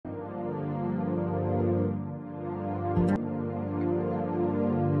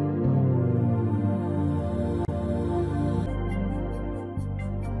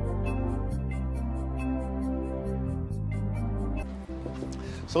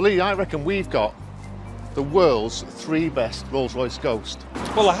So Lee, I reckon we've got the world's 3 best Rolls-Royce Ghost.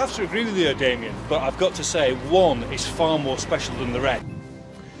 Well, I have to agree with you, Damien, but I've got to say one is far more special than the rest.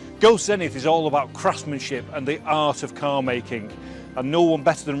 Ghost Zenith is all about craftsmanship and the art of car making, and no one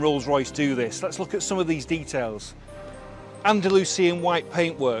better than Rolls-Royce do this. Let's look at some of these details. Andalusian white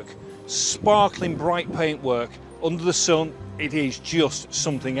paintwork, sparkling bright paintwork. Under the sun, it is just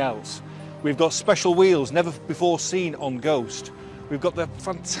something else. We've got special wheels never before seen on Ghost. We've got the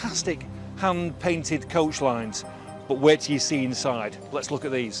fantastic hand-painted coach lines, but wait till you see inside. Let's look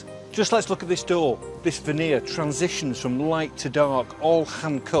at these. Just let's look at this door. This veneer transitions from light to dark, all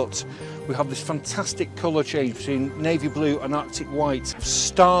hand-cut. We have this fantastic colour change between navy blue and arctic white.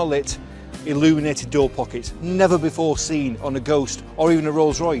 Starlit, illuminated door pockets, never before seen on a Ghost or even a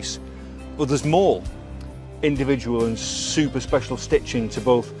Rolls-Royce. But there's more. Individual and super special stitching to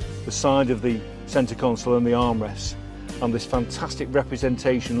both the side of the centre console and the armrests, and this fantastic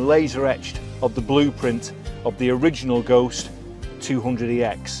representation, laser etched, of the blueprint of the original Ghost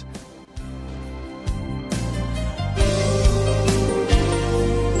 200EX.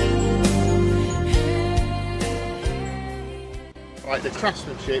 Right, the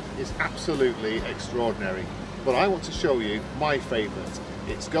craftsmanship is absolutely extraordinary, but I want to show you my favourite.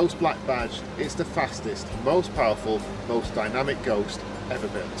 It's Ghost Black Badge. It's the fastest, most powerful, most dynamic Ghost ever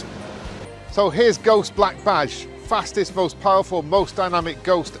built. So here's Ghost Black Badge, fastest, most powerful, most dynamic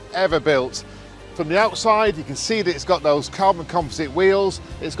Ghost ever built. From the outside you can see that it's got those carbon composite wheels,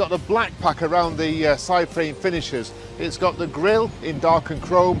 it's got the black pack around the side frame finishes, it's got the grille in darkened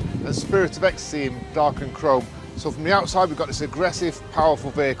chrome and Spirit of Ecstasy in darkened chrome. So from the outside we've got this aggressive,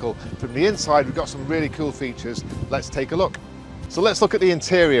 powerful vehicle. From the inside we've got some really cool features. Let's take a look. So let's look at the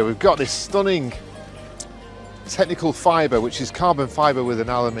interior. We've got this stunning technical fibre, which is carbon fibre with an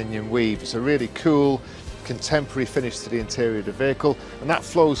aluminium weave. It's a really cool, contemporary finish to the interior of the vehicle, and that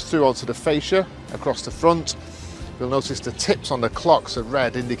flows through onto the fascia across the front. You'll notice the tips on the clocks are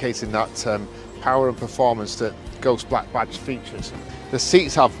red, indicating that power and performance that Ghost Black Badge features. The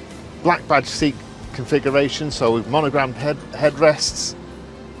seats have Black Badge seat configuration, so with monogrammed headrests,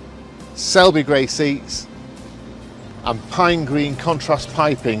 Selby grey seats, and pine green contrast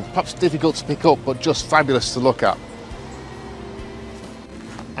piping, perhaps difficult to pick up but just fabulous to look at.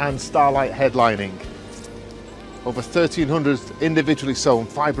 And Starlight headlining. Over 1,300 individually sewn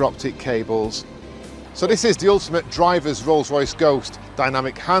fibre optic cables. So this is the ultimate driver's Rolls-Royce Ghost.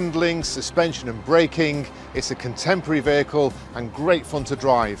 Dynamic handling, suspension and braking. It's a contemporary vehicle and great fun to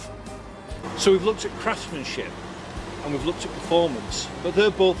drive. So we've looked at craftsmanship and we've looked at performance, but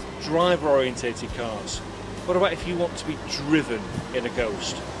they're both driver orientated cars. What about if you want to be driven in a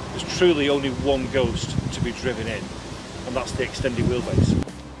Ghost? There's truly only one Ghost to be driven in, and that's the extended wheelbase.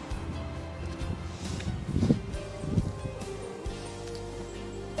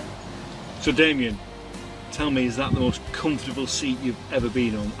 So Damien, tell me, is that the most comfortable seat you've ever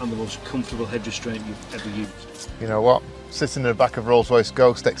been on and the most comfortable head restraint you've ever used? You know what? Sitting in the back of Rolls-Royce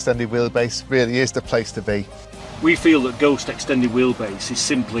Ghost extended wheelbase really is the place to be. We feel that Ghost extended wheelbase is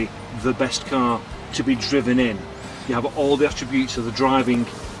simply the best car to be driven in. You have all the attributes of the driving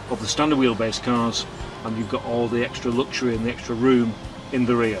of the standard wheelbase cars, and you've got all the extra luxury and the extra room in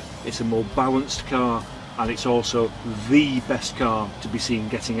the rear. It's a more balanced car, and it's also the best car to be seen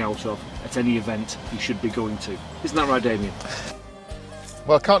getting out of at any event you should be going to. Isn't that right, Damien?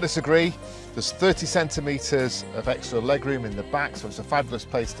 Well, I can't disagree. There's 30 centimetres of extra legroom in the back, so it's a fabulous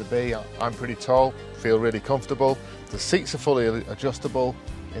place to be. I'm pretty tall, feel really comfortable. The seats are fully adjustable,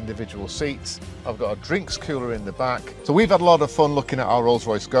 individual seats. I've got a drinks cooler in the back. So we've had a lot of fun looking at our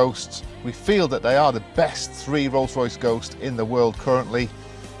Rolls-Royce Ghosts. We feel that they are the best 3 Rolls-Royce Ghosts in the world currently.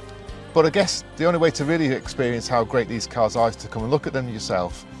 But I guess the only way to really experience how great these cars are is to come and look at them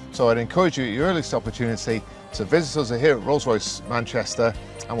yourself. So I'd encourage you at your earliest opportunity to visit us here at Rolls-Royce Manchester,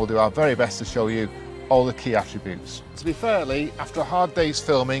 and we'll do our very best to show you all the key attributes. To be fair, Lee, after a hard day's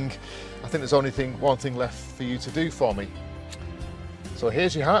filming, I think there's only one thing left for you to do for me. So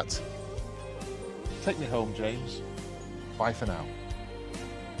here's your hat. Take me home, James. Bye for now.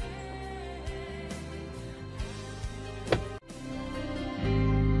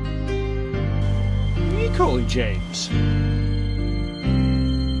 What are you calling James?